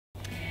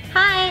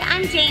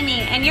I'm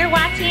Jamie, and you're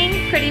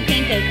watching Pretty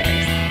Pink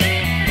Acres.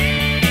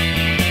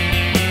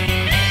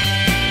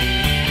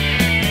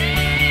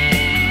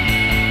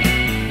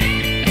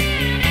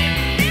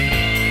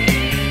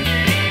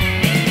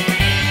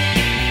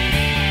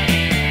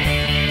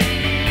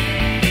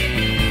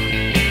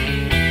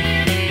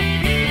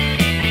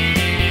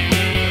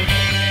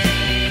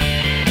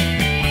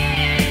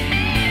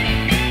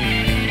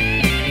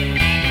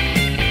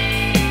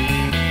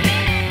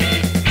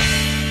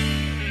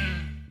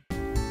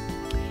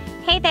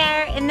 Hey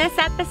there, in this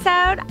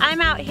episode,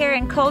 I'm out here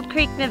in Cold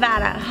Creek,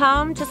 Nevada,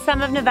 home to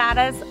some of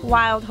Nevada's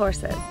wild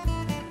horses.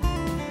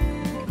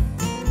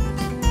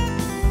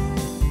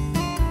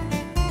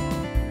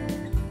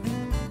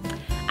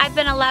 I've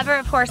been a lover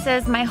of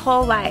horses my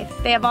whole life.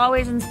 They have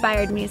always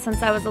inspired me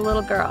since I was a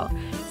little girl.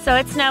 So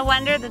it's no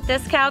wonder that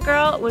this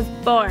cowgirl was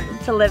born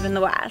to live in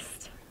the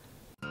West.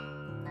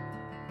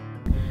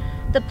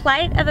 The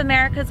plight of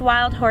America's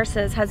wild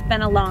horses has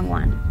been a long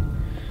one.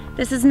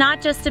 This is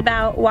not just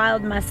about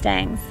wild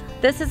Mustangs.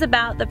 This is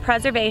about the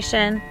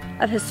preservation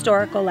of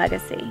historical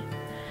legacy.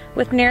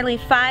 With nearly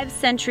 5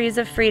 centuries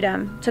of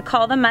freedom, to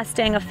call the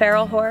Mustang a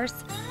feral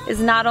horse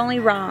is not only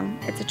wrong,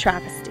 it's a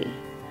travesty.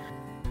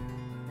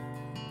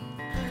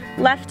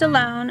 Left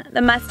alone,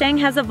 the Mustang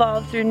has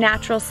evolved through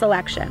natural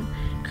selection,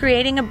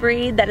 creating a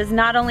breed that is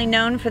not only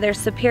known for their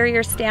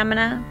superior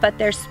stamina, but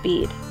their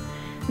speed.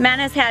 Man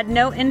has had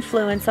no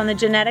influence on the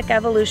genetic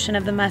evolution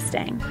of the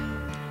Mustang.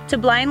 To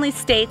blindly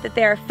state that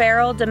they are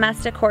feral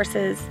domestic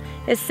horses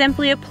is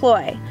simply a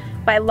ploy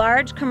by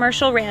large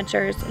commercial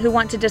ranchers who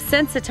want to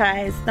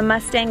desensitize the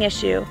Mustang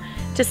issue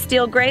to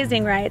steal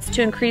grazing rights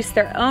to increase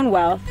their own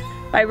wealth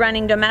by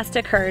running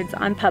domestic herds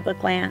on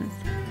public lands.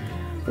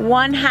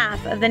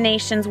 1/2 of the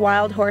nation's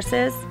wild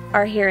horses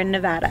are here in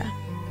Nevada.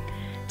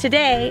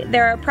 Today,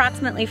 there are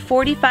approximately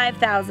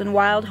 45,000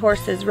 wild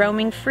horses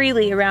roaming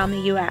freely around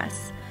the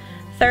U.S.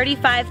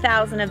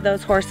 35,000 of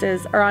those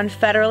horses are on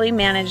federally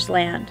managed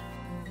land.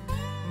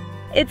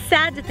 It's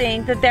sad to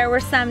think that there were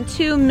some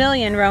 2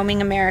 million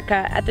roaming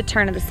America at the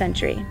turn of the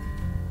century.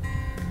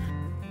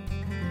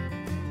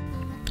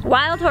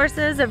 Wild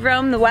horses have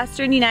roamed the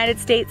western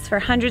United States for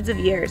hundreds of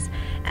years,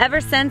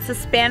 ever since the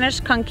Spanish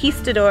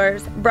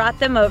conquistadors brought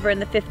them over in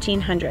the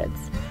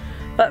 1500s.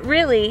 But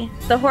really,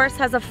 the horse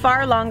has a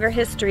far longer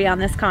history on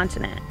this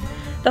continent.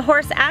 The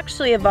horse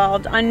actually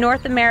evolved on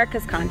North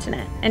America's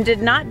continent and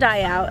did not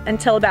die out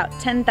until about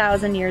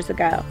 10,000 years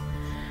ago.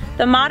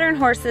 The modern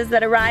horses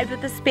that arrived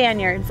with the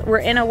Spaniards were,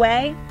 in a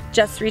way,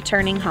 just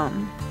returning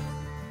home.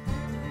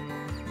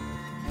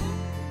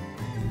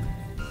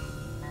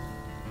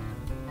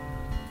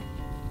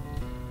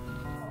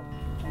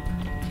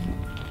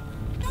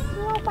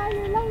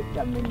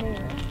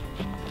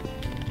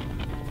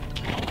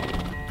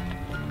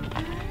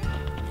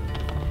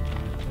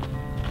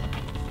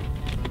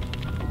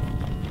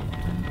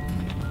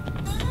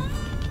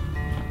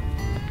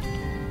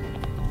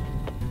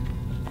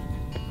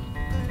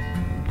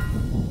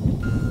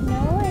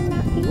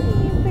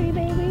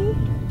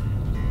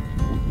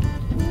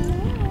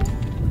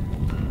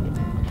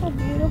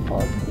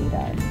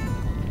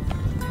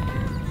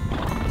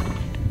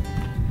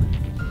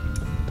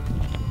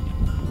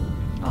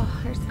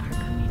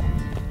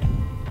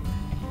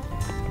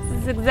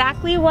 This is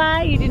exactly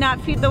why you do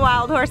not feed the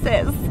wild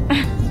horses.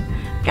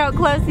 Look how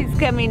close he's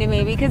coming to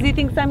me because he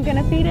thinks I'm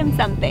gonna feed him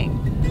something.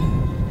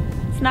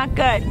 It's not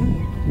good.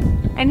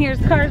 And here's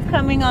cars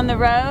coming on the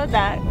road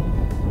that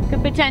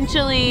could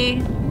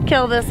potentially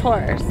kill this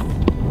horse.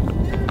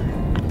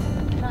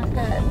 Not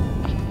good.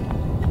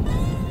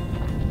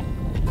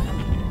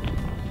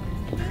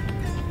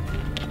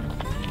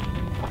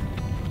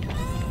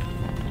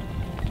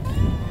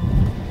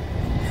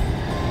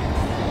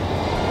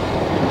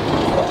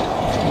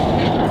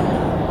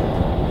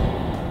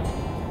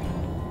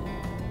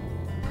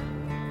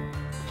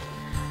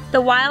 The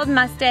wild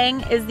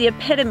Mustang is the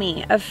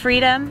epitome of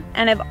freedom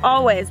and have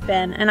always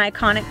been an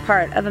iconic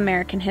part of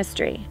American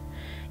history.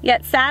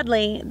 Yet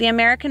sadly, the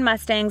American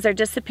Mustangs are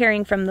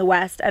disappearing from the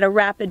West at a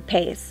rapid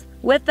pace,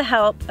 with the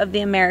help of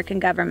the American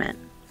government.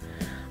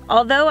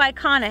 Although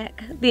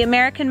iconic, the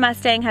American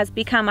Mustang has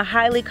become a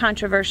highly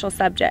controversial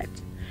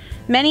subject.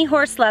 Many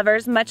horse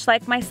lovers, much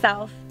like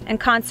myself, and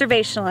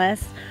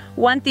conservationists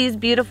want these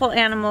beautiful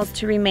animals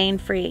to remain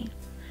free.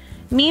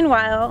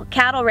 Meanwhile,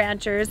 cattle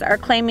ranchers are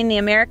claiming the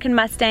American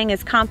Mustang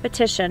is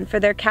competition for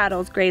their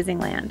cattle's grazing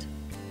land.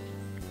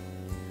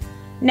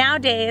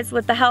 Nowadays,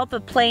 with the help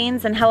of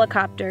planes and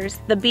helicopters,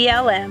 the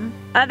BLM,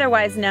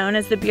 otherwise known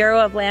as the Bureau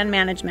of Land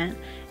Management,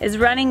 is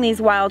running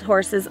these wild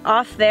horses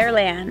off their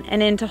land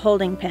and into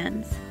holding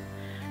pens.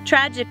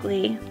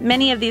 Tragically,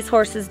 many of these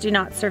horses do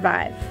not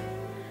survive.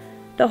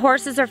 The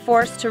horses are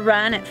forced to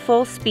run at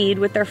full speed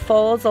with their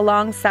foals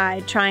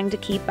alongside trying to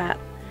keep up.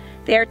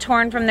 They are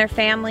torn from their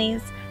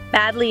families,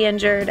 badly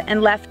injured,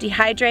 and left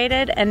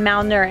dehydrated and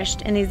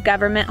malnourished in these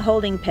government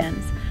holding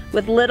pens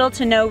with little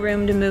to no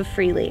room to move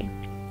freely.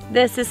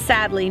 This is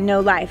sadly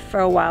no life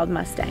for a wild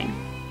Mustang.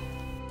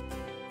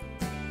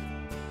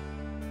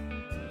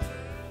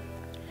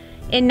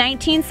 In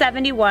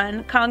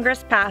 1971,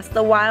 Congress passed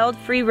the Wild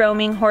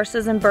Free-Roaming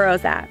Horses and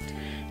Burros Act,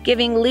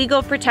 giving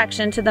legal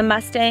protection to the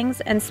Mustangs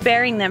and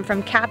sparing them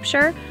from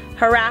capture,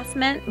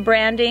 harassment,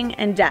 branding,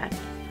 and death.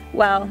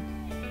 Well,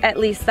 at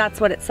least that's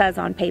what it says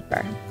on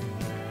paper.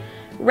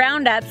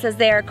 Roundups, as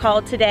they are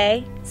called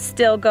today,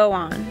 still go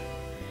on.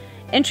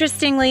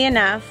 Interestingly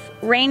enough,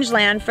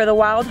 rangeland for the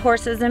wild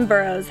horses and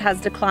burros has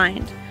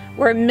declined,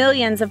 where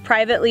millions of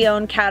privately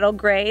owned cattle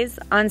graze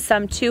on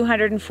some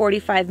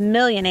 245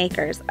 million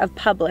acres of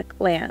public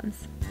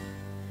lands.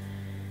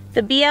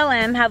 The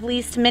BLM have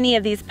leased many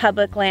of these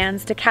public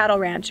lands to cattle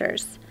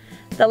ranchers,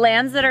 the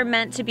lands that are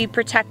meant to be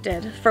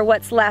protected for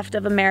what's left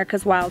of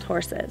America's wild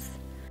horses.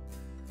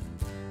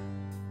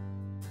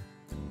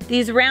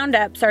 These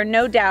roundups are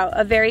no doubt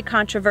a very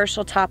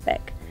controversial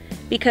topic,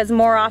 because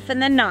more often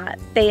than not,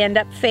 they end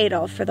up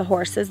fatal for the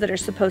horses that are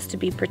supposed to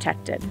be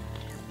protected.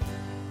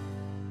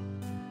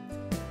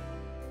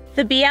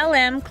 The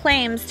BLM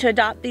claims to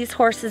adopt these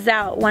horses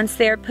out once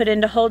they are put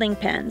into holding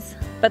pens,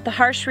 but the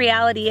harsh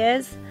reality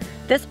is,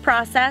 this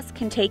process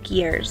can take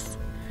years.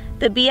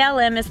 The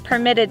BLM is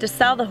permitted to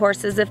sell the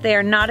horses if they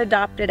are not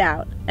adopted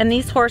out, and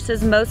these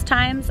horses most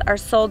times are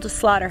sold to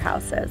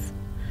slaughterhouses.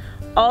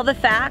 All the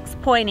facts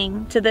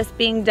pointing to this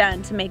being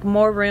done to make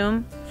more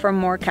room for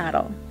more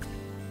cattle.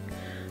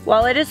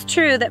 While it is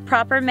true that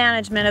proper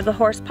management of the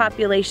horse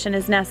population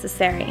is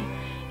necessary,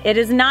 it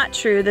is not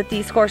true that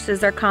these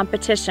horses are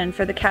competition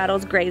for the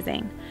cattle's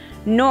grazing,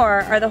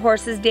 nor are the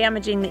horses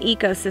damaging the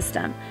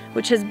ecosystem,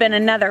 which has been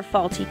another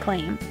faulty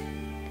claim.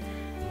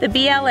 The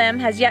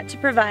BLM has yet to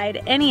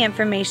provide any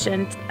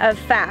information of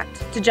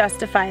fact to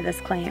justify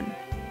this claim.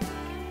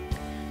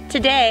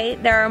 Today,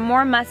 there are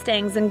more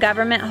Mustangs in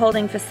government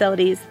holding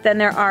facilities than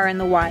there are in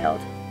the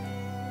wild.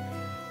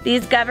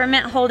 These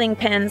government holding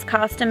pens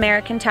cost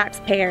American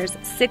taxpayers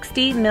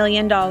 $60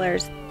 million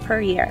per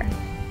year.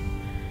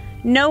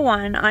 No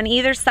one on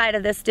either side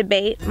of this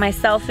debate,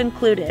 myself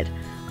included,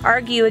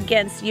 argue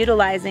against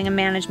utilizing a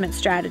management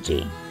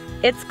strategy.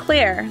 It's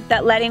clear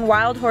that letting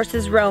wild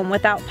horses roam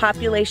without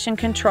population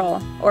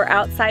control or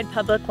outside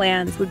public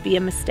lands would be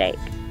a mistake.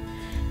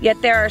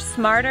 Yet there are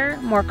smarter,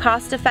 more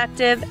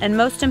cost-effective, and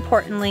most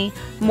importantly,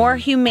 more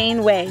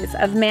humane ways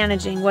of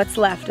managing what's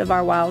left of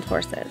our wild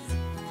horses.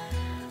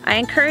 I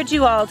encourage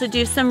you all to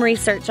do some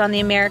research on the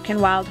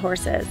American wild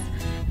horses.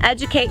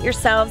 Educate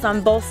yourselves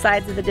on both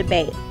sides of the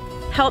debate.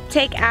 Help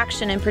take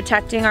action in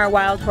protecting our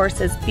wild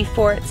horses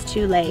before it's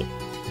too late.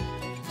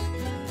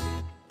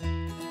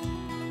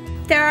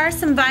 There are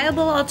some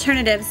viable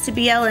alternatives to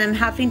BLM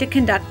having to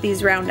conduct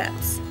these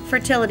roundups.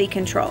 Fertility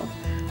control.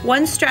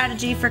 One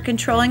strategy for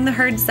controlling the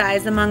herd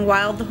size among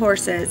wild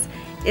horses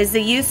is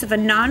the use of a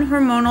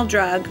non-hormonal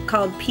drug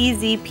called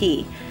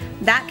PZP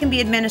that can be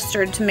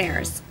administered to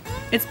mares.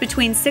 It's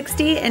between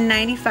 60 and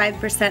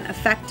 95%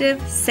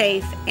 effective,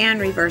 safe,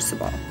 and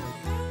reversible.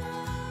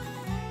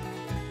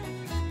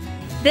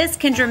 This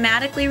can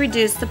dramatically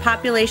reduce the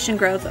population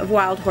growth of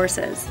wild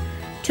horses.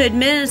 To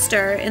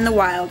administer in the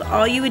wild,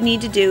 all you would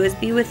need to do is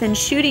be within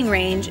shooting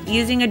range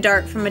using a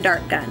dart from a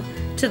dart gun.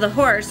 To the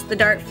horse, the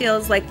dart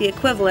feels like the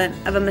equivalent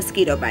of a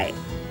mosquito bite.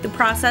 The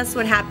process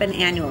would happen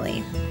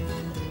annually.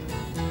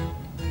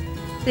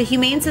 The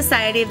Humane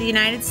Society of the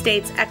United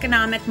States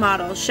economic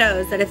model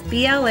shows that if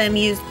BLM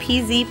used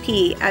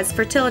PZP as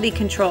fertility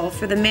control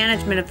for the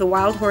management of the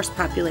wild horse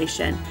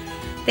population,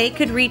 they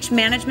could reach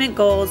management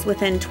goals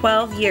within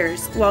 12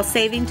 years while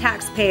saving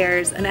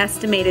taxpayers an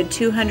estimated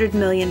 $200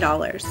 million.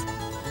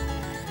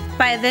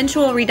 By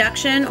eventual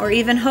reduction or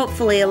even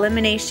hopefully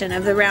elimination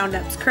of the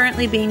roundups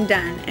currently being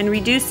done and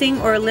reducing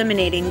or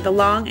eliminating the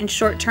long and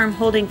short-term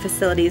holding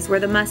facilities where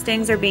the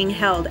Mustangs are being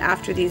held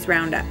after these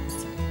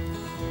roundups.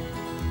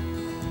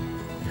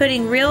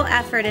 Putting real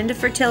effort into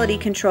fertility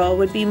control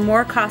would be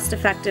more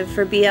cost-effective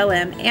for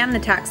BLM and the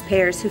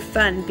taxpayers who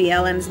fund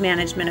BLM's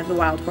management of the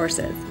wild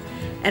horses.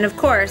 And of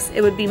course,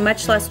 it would be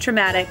much less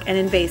traumatic and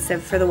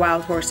invasive for the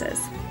wild horses.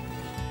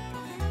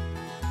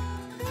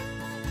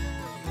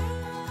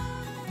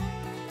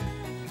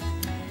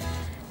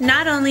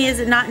 Not only is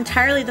it not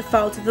entirely the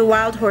fault of the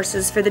wild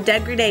horses for the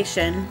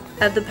degradation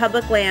of the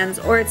public lands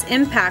or its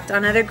impact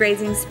on other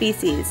grazing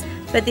species,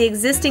 but the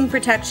existing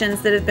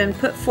protections that have been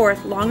put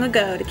forth long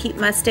ago to keep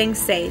Mustangs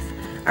safe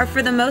are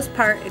for the most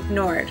part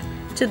ignored,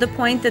 to the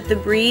point that the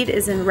breed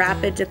is in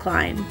rapid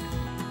decline.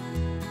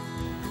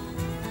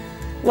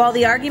 While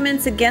the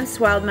arguments against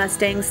wild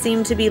Mustangs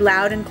seem to be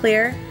loud and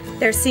clear,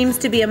 there seems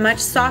to be a much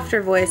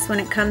softer voice when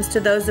it comes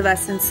to those of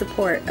us in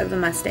support of the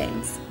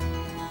Mustangs.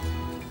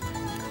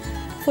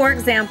 For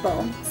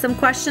example, some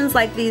questions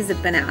like these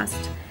have been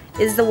asked.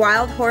 Is the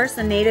wild horse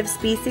a native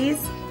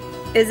species?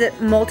 Is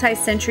it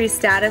multi-century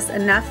status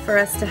enough for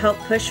us to help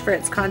push for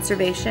its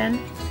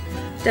conservation?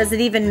 Does it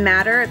even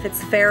matter if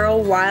it's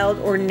feral, wild,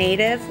 or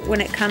native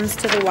when it comes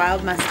to the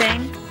wild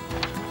Mustang?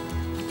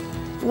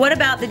 What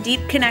about the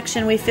deep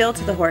connection we feel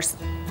to the horse?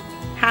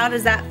 How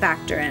does that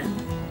factor in?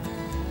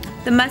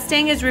 The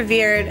Mustang is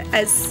revered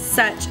as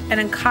such an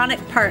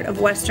iconic part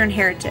of Western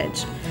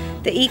heritage.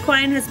 The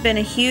equine has been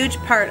a huge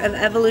part of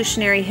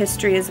evolutionary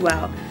history as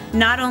well,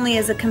 not only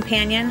as a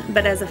companion,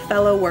 but as a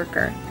fellow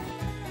worker.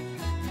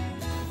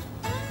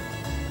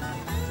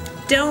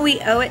 Don't we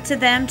owe it to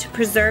them to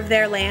preserve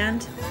their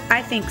land?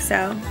 I think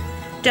so.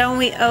 Don't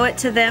we owe it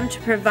to them to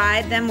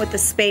provide them with the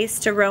space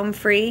to roam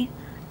free?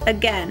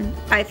 Again,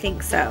 I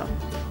think so.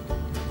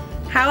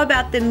 How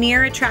about the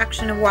mere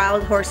attraction of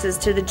wild horses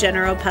to the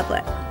general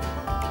public?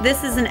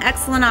 This is an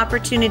excellent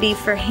opportunity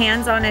for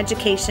hands-on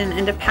education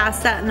and to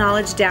pass that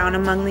knowledge down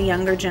among the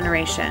younger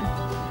generation.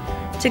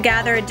 To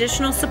gather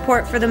additional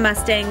support for the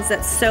Mustangs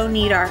that so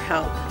need our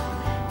help.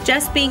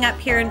 Just being up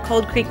here in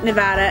Cold Creek,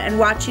 Nevada and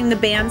watching the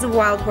bands of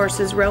wild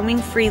horses roaming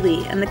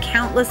freely and the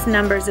countless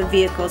numbers of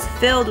vehicles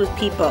filled with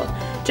people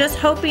just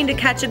hoping to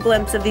catch a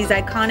glimpse of these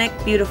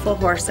iconic, beautiful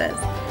horses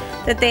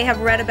that they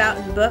have read about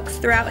in books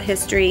throughout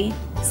history,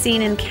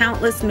 seen in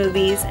countless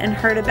movies, and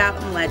heard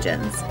about in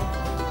legends.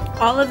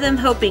 All of them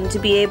hoping to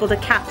be able to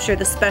capture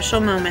the special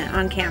moment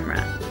on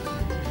camera.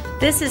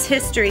 This is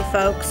history,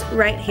 folks,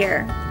 right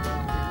here.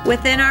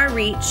 Within our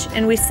reach,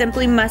 and we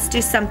simply must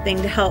do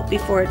something to help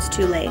before it's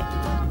too late.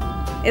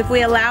 If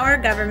we allow our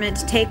government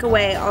to take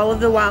away all of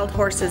the wild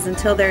horses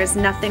until there is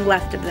nothing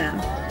left of them,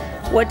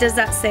 what does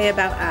that say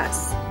about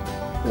us?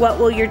 What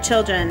will your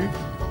children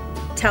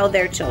tell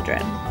their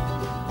children?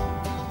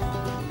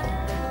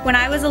 When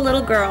I was a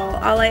little girl,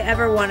 all I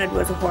ever wanted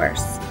was a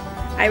horse.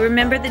 I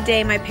remember the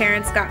day my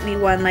parents got me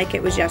one like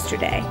it was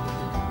yesterday.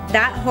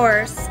 That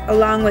horse,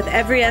 along with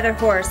every other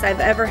horse I've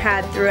ever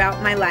had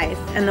throughout my life,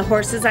 and the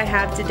horses I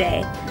have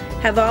today,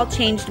 have all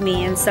changed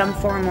me in some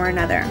form or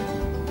another.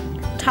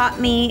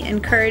 Taught me,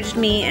 encouraged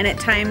me, and at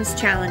times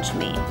challenged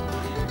me.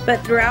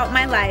 But throughout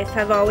my life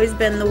have always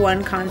been the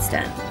one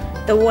constant,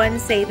 the one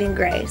saving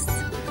grace.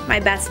 My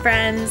best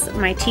friends,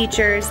 my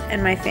teachers,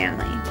 and my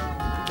family.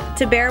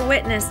 To bear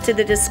witness to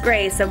the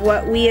disgrace of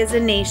what we as a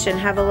nation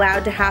have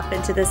allowed to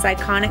happen to this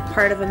iconic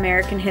part of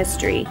American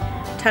history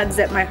tugs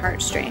at my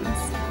heartstrings.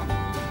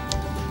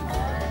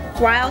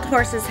 Wild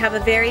horses have a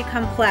very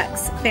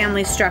complex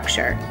family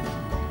structure.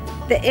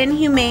 The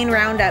inhumane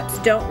roundups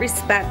don't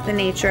respect the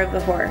nature of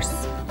the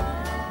horse.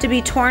 To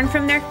be torn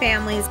from their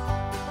families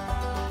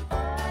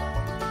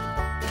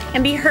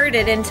and be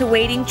herded into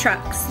waiting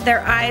trucks, their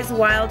eyes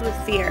wild with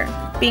fear,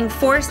 being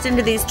forced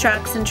into these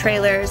trucks and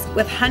trailers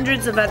with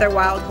hundreds of other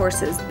wild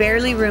horses,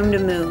 barely room to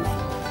move.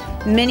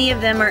 Many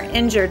of them are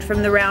injured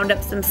from the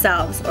roundups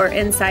themselves or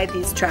inside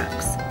these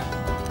trucks.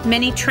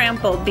 Many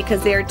trampled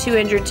because they are too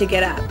injured to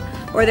get up,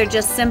 or there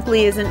just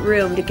simply isn't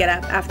room to get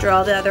up after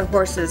all the other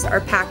horses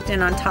are packed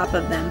in on top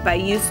of them by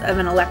use of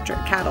an electric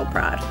cattle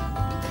prod.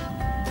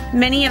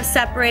 Many have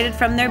separated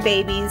from their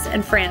babies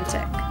and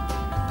frantic.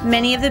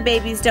 Many of the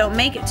babies don't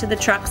make it to the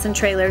trucks and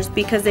trailers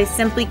because they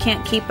simply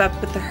can't keep up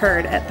with the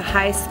herd at the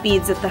high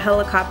speeds that the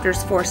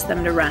helicopters force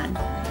them to run,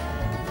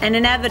 and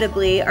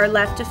inevitably are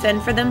left to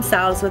fend for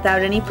themselves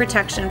without any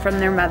protection from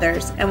their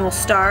mothers and will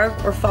starve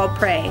or fall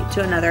prey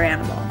to another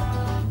animal.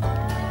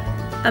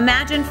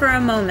 Imagine for a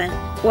moment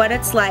what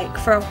it's like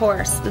for a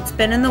horse that's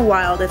been in the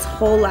wild its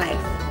whole life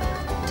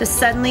to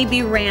suddenly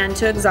be ran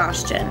to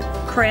exhaustion,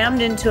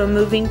 crammed into a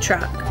moving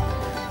truck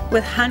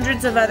with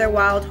hundreds of other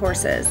wild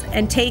horses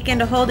and taken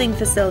to holding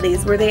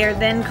facilities where they are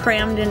then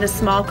crammed into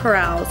small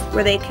corrals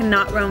where they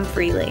cannot roam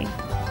freely,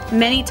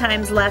 many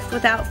times left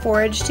without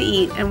forage to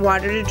eat and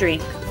water to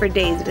drink for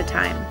days at a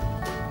time.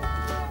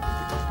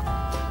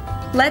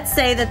 Let's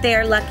say that they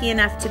are lucky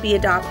enough to be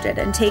adopted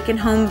and taken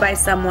home by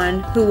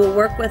someone who will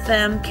work with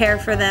them, care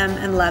for them,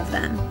 and love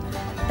them.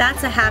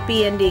 That's a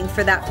happy ending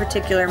for that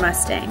particular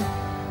Mustang.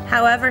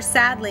 However,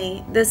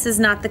 sadly, this is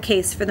not the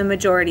case for the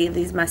majority of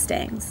these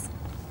Mustangs.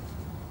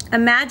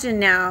 Imagine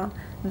now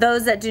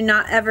those that do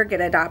not ever get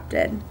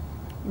adopted,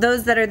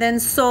 those that are then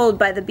sold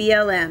by the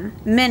BLM,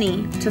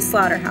 many to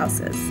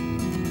slaughterhouses.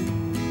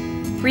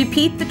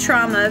 Repeat the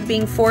trauma of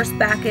being forced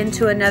back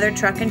into another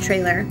truck and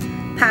trailer,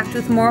 packed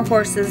with more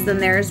horses than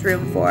there is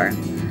room for,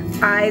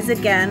 eyes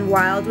again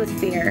wild with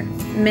fear,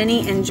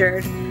 many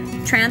injured,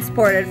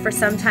 transported for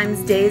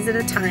sometimes days at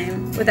a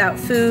time without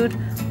food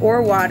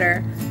or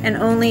water, and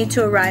only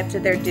to arrive to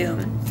their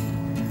doom.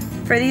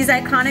 For these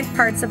iconic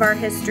parts of our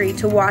history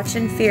to watch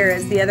in fear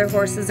as the other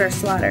horses are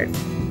slaughtered.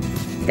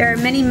 There are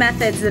many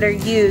methods that are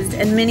used,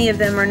 and many of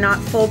them are not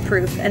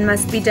foolproof and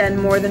must be done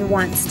more than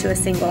once to a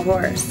single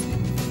horse.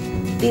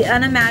 The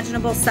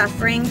unimaginable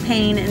suffering,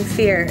 pain, and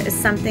fear is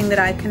something that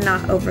I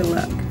cannot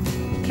overlook.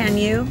 Can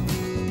you?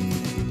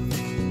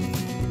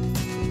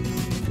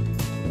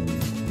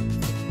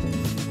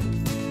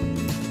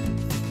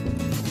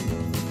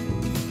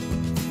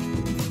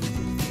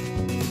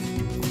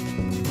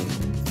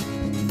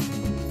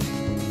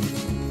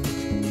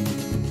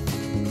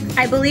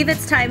 I believe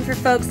it's time for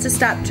folks to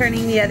stop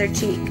turning the other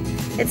cheek.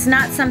 It's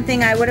not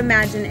something I would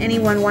imagine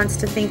anyone wants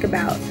to think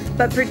about,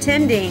 but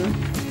pretending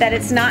that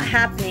it's not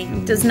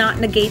happening does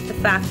not negate the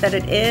fact that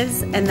it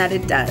is and that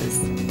it does.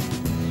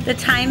 The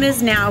time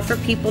is now for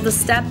people to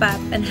step up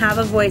and have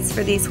a voice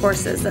for these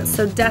horses that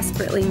so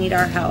desperately need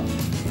our help.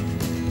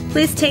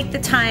 Please take the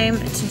time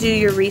to do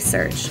your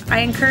research.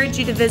 I encourage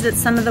you to visit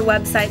some of the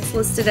websites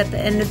listed at the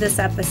end of this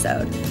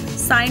episode.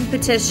 Sign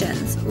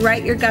petitions,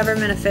 write your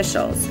government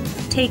officials,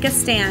 take a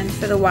stand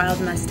for the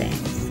wild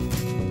mustangs.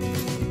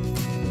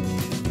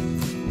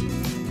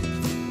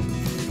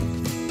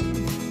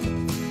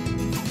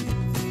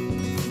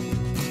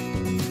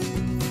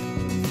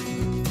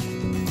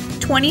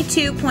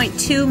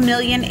 $22.2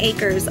 million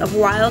acres of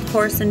wild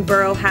horse and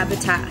burro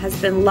habitat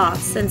has been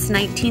lost since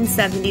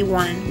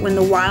 1971, when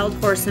the Wild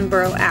Horse and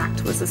Burro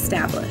Act was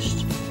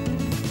established.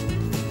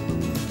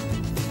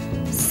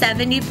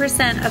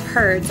 70% of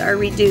herds are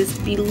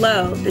reduced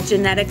below the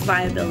genetic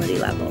viability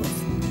levels.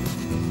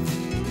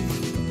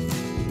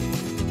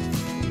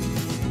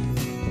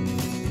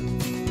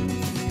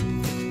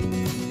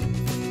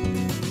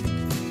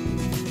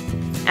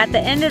 At the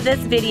end of this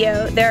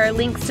video, there are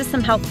links to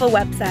some helpful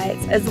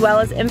websites, as well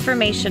as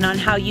information on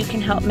how you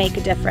can help make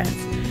a difference.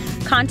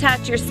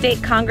 Contact your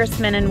state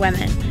congressmen and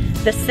women,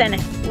 the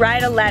Senate,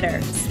 write a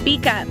letter,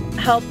 speak up,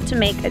 help to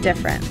make a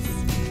difference.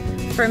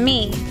 For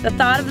me, the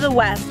thought of the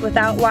West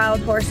without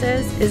wild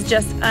horses is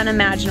just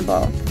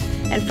unimaginable,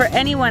 and for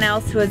anyone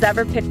else who has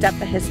ever picked up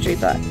a history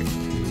book.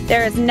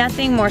 There is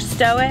nothing more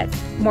stoic,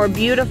 more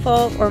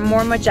beautiful, or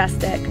more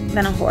majestic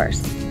than a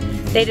horse.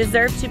 They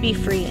deserve to be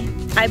free.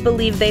 I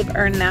believe they've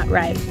earned that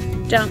right.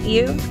 Don't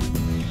you?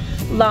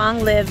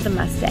 Long live the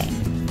Mustang.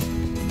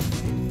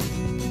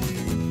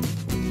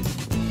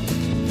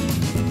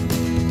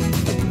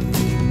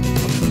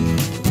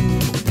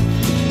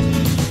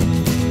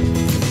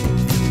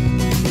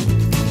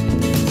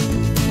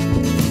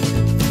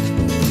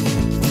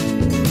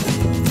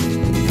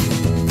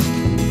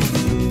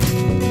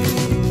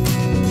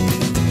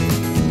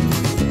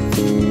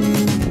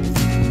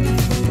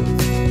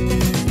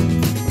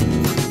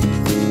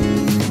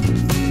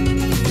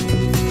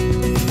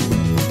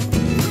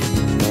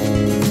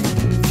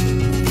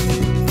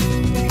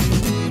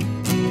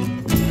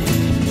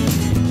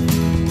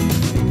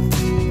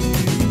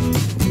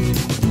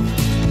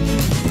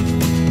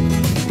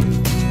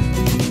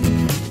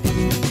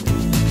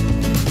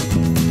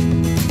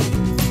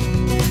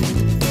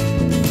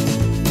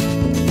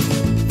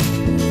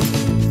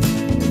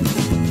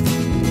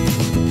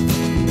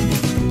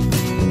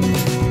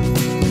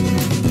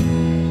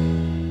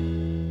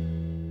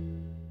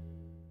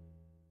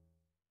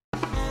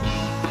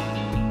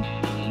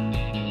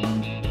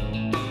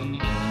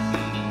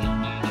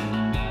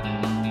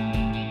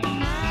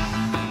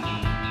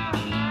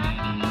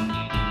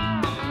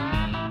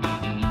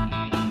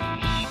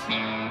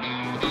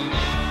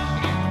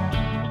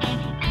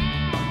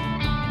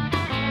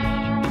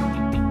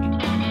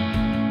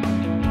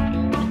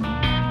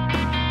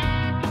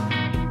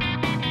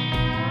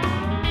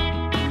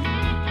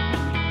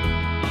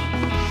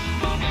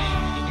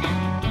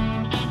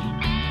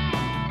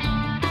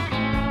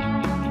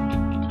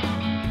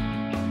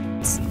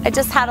 I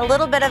just had a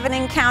little bit of an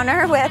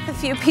encounter with a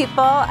few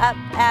people up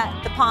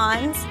at the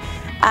ponds.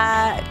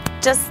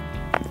 Just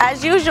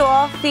as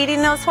usual,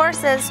 feeding those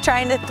horses,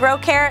 trying to throw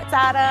carrots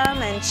at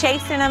them and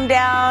chasing them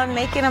down,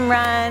 making them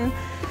run,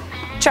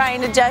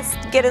 trying to just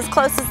get as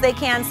close as they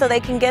can so they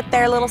can get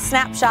their little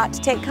snapshot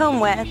to take home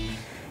with.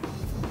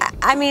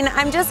 I mean,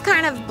 I'm just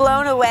kind of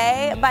blown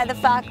away by the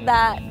fact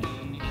that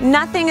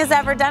nothing is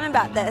ever done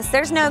about this.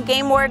 There's no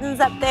game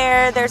wardens up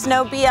there, there's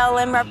no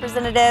BLM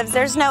representatives,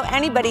 there's no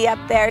anybody up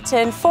there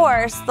to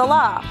enforce the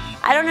law.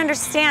 I don't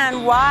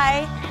understand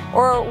why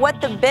or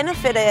what the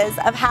benefit is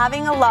of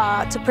having a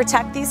law to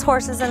protect these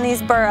horses and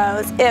these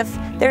burros if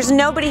there's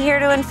nobody here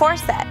to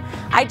enforce it.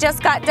 I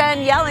just got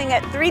done yelling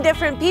at 3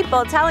 different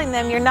people telling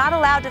them you're not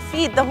allowed to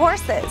feed the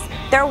horses.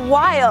 They're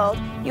wild.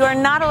 You are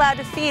not allowed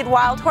to feed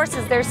wild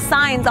horses. There's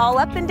signs all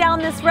up and down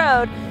this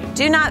road.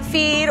 Do not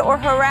feed or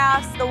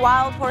harass the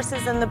wild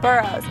horses and the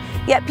burros.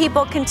 Yet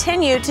people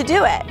continue to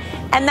do it.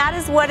 And that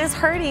is what is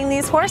hurting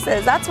these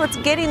horses. That's what's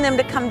getting them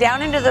to come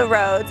down into the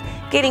roads,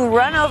 getting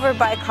run over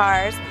by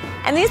cars.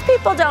 And these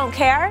people don't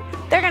care.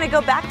 They're going to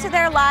go back to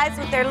their lives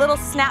with their little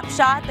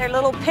snapshot, their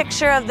little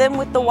picture of them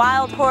with the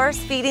wild horse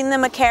feeding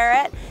them a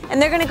carrot.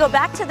 And they're going to go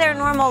back to their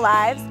normal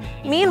lives.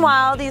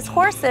 Meanwhile, these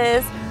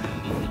horses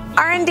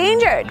are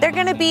endangered. They're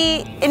going to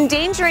be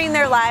endangering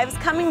their lives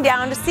coming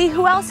down to see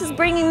who else is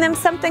bringing them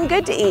something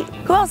good to eat.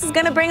 Who else is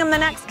going to bring them the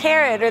next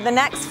carrot or the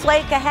next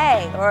flake of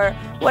hay or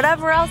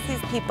whatever else these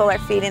people are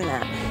feeding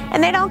them.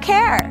 And they don't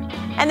care.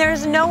 And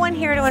there's no one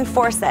here to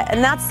enforce it.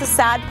 And that's the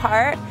sad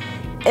part,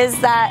 is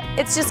that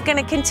it's just going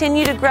to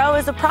continue to grow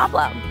as a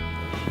problem.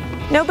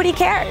 Nobody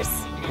cares.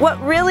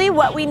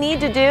 What we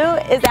need to do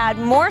is add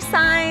more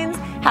signs,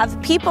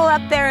 have people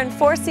up there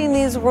enforcing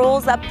these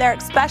rules up there,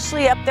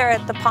 especially up there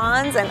at the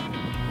ponds, and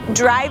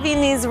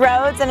driving these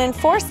roads and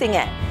enforcing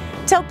it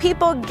till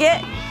people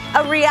get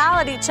a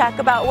reality check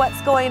about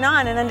what's going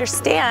on and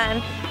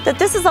understand that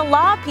this is a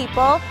law,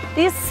 people.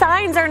 These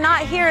signs are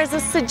not here as a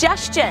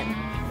suggestion.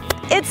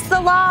 It's the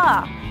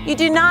law. You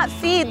do not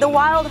feed the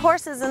wild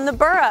horses and the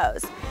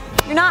burros.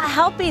 You're not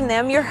helping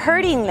them, you're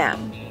hurting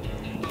them.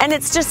 And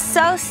it's just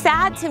so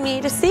sad to me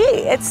to see.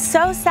 It's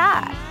so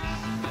sad.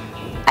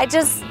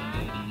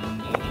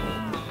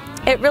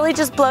 it really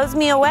just blows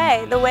me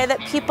away the way that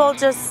people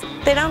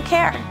they don't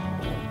care.